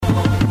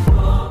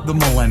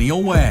The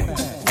Millennial Way,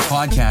 a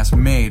podcast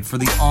made for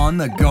the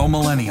on-the-go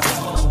millennial,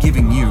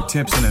 giving you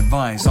tips and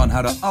advice on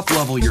how to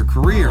up-level your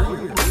career,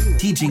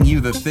 teaching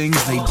you the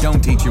things they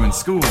don't teach you in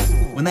school.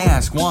 When they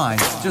ask why,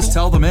 just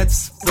tell them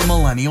it's The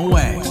Millennial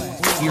Way.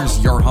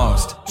 Here's your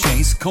host,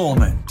 Chase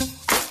Coleman.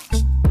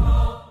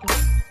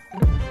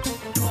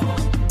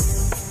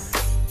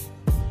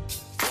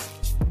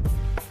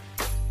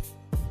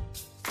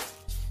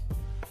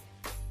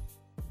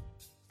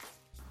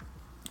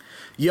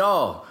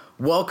 Y'all,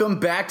 welcome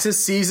back to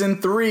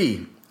Season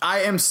 3.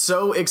 I am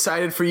so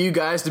excited for you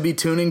guys to be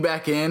tuning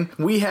back in.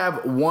 We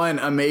have one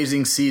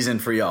amazing season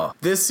for y'all.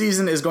 This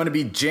season is going to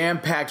be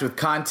jam-packed with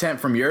content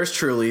from yours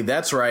truly,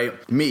 that's right,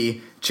 me,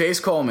 Chase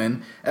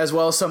Coleman, as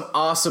well as some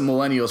awesome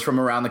millennials from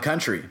around the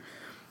country.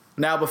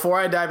 Now, before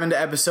I dive into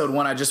episode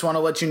 1, I just want to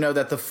let you know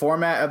that the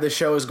format of the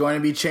show is going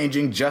to be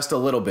changing just a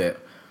little bit.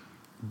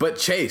 But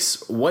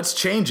Chase, what's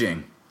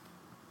changing?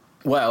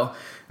 Well,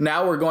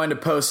 now we're going to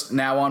post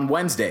now on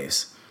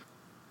Wednesdays.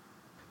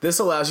 This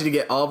allows you to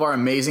get all of our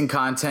amazing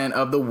content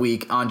of the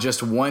week on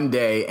just one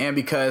day, and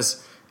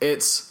because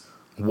it's,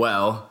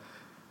 well,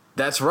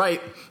 that's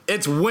right,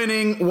 it's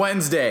Winning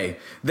Wednesday.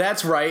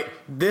 That's right,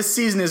 this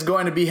season is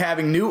going to be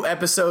having new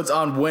episodes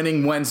on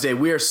Winning Wednesday.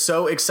 We are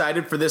so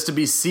excited for this to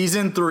be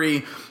Season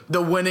 3,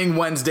 the Winning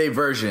Wednesday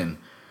version.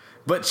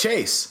 But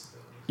Chase,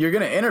 you're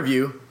going to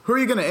interview, who are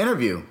you going to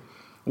interview?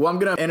 Well, I'm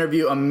going to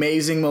interview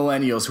amazing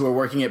millennials who are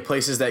working at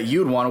places that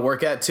you'd want to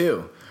work at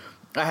too.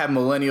 I have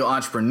millennial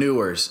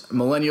entrepreneurs,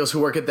 millennials who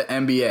work at the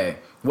NBA.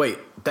 Wait,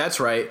 that's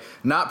right,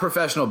 not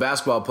professional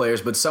basketball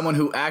players, but someone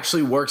who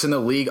actually works in the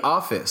league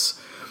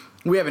office.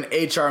 We have an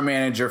HR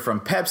manager from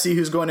Pepsi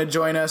who's going to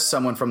join us,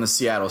 someone from the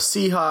Seattle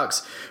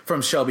Seahawks,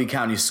 from Shelby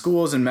County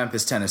Schools in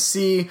Memphis,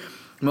 Tennessee,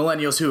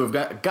 millennials who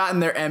have gotten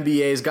their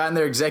MBAs, gotten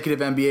their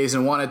executive MBAs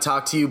and want to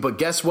talk to you, but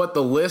guess what?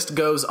 The list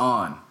goes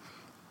on.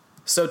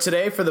 So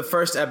today, for the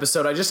first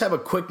episode, I just have a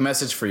quick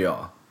message for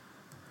y'all.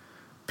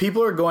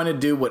 People are going to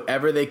do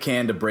whatever they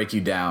can to break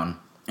you down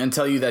and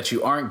tell you that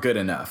you aren't good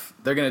enough.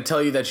 They're going to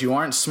tell you that you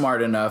aren't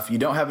smart enough, you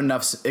don't have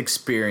enough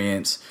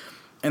experience,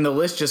 and the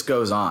list just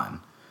goes on.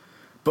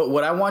 But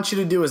what I want you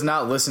to do is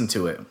not listen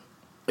to it.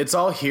 It's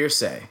all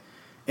hearsay.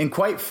 And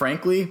quite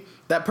frankly,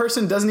 that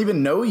person doesn't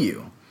even know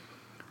you.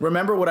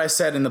 Remember what I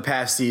said in the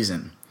past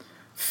season.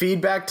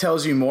 Feedback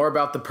tells you more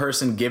about the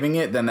person giving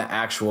it than the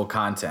actual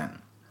content.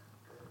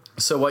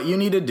 So what you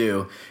need to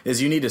do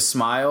is you need to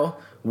smile,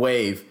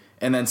 wave,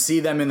 and then see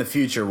them in the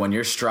future when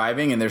you're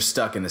striving and they're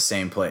stuck in the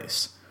same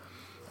place.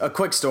 A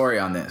quick story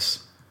on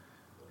this.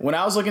 When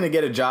I was looking to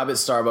get a job at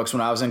Starbucks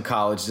when I was in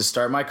college to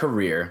start my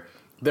career,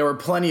 there were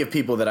plenty of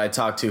people that I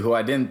talked to who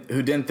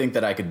didn't think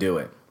that I could do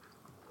it.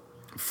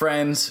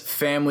 Friends,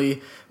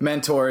 family,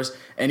 mentors,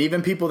 and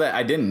even people that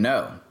I didn't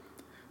know.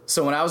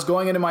 So when I was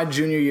going into my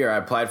junior year, I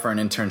applied for an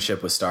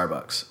internship with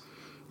Starbucks.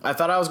 I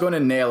thought I was going to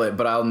nail it,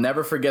 but I'll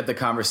never forget the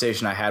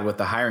conversation I had with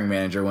the hiring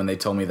manager when they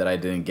told me that I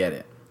didn't get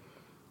it.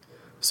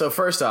 So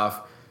first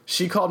off,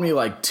 she called me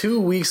like 2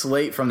 weeks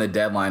late from the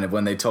deadline of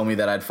when they told me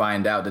that I'd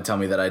find out to tell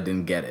me that I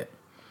didn't get it.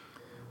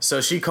 So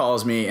she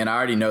calls me, and I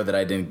already know that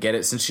I didn't get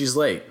it since she's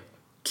late.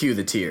 Cue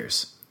the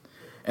tears.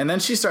 And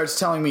then she starts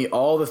telling me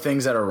all the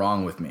things that are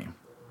wrong with me.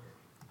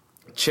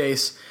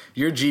 Chase,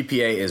 your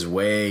GPA is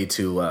way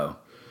too low.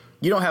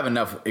 You don't have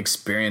enough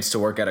experience to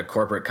work at a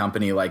corporate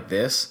company like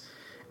this.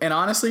 And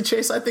honestly,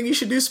 Chase, I think you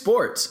should do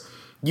sports.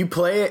 You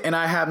play it, and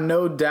I have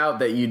no doubt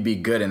that you'd be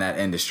good in that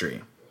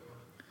industry.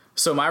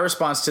 So my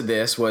response to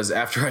this was,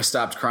 after I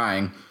stopped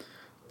crying,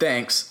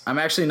 thanks, I'm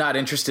actually not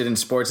interested in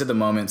sports at the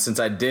moment since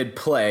I did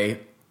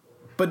play,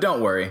 but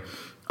don't worry,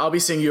 I'll be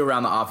seeing you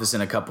around the office in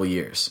a couple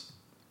years.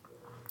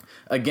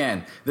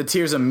 Again, the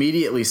tears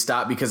immediately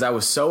stopped because I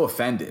was so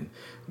offended.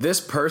 This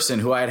person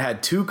who I had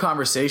had 2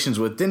 conversations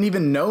with didn't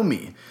even know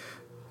me.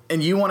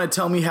 And you want to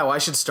tell me how I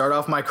should start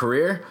off my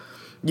career?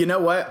 You know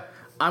what?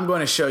 I'm going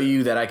to show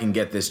you that I can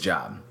get this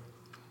job.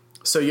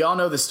 So y'all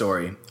know the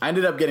story. I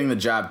ended up getting the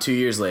job 2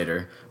 years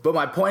later, but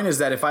my point is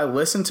that if I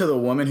listened to the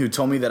woman who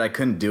told me that I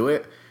couldn't do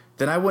it,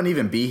 then I wouldn't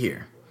even be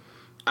here.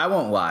 I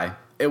won't lie,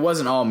 it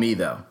wasn't all me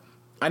though.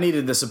 I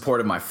needed the support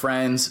of my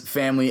friends,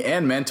 family,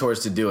 and mentors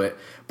to do it,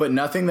 but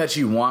nothing that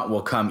you want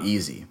will come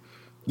easy.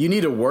 You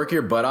need to work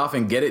your butt off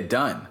and get it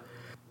done.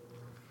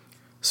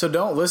 So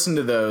don't listen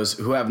to those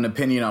who have an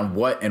opinion on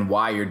what and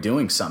why you're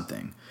doing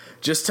something.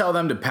 Just tell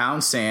them to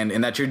pound sand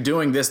and that you're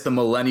doing this the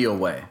millennial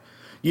way.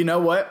 You know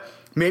what?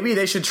 Maybe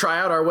they should try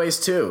out our ways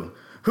too.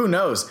 Who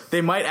knows? They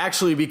might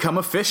actually become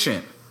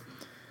efficient.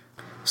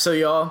 So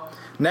y'all,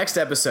 next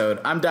episode,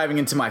 I'm diving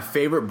into my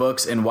favorite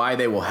books and why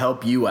they will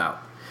help you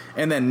out.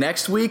 And then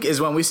next week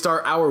is when we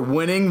start our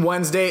Winning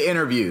Wednesday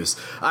interviews.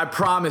 I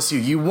promise you,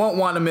 you won't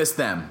want to miss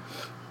them.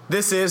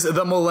 This is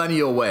The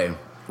Millennial Way,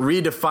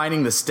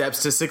 redefining the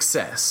steps to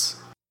success.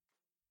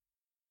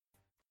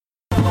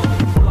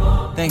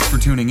 Thanks for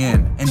tuning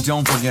in, and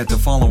don't forget to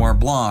follow our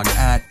blog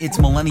at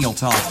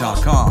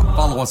itsmillennialtalk.com.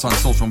 Follow us on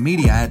social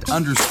media at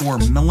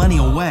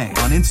 _millennialway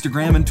on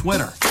Instagram and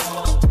Twitter.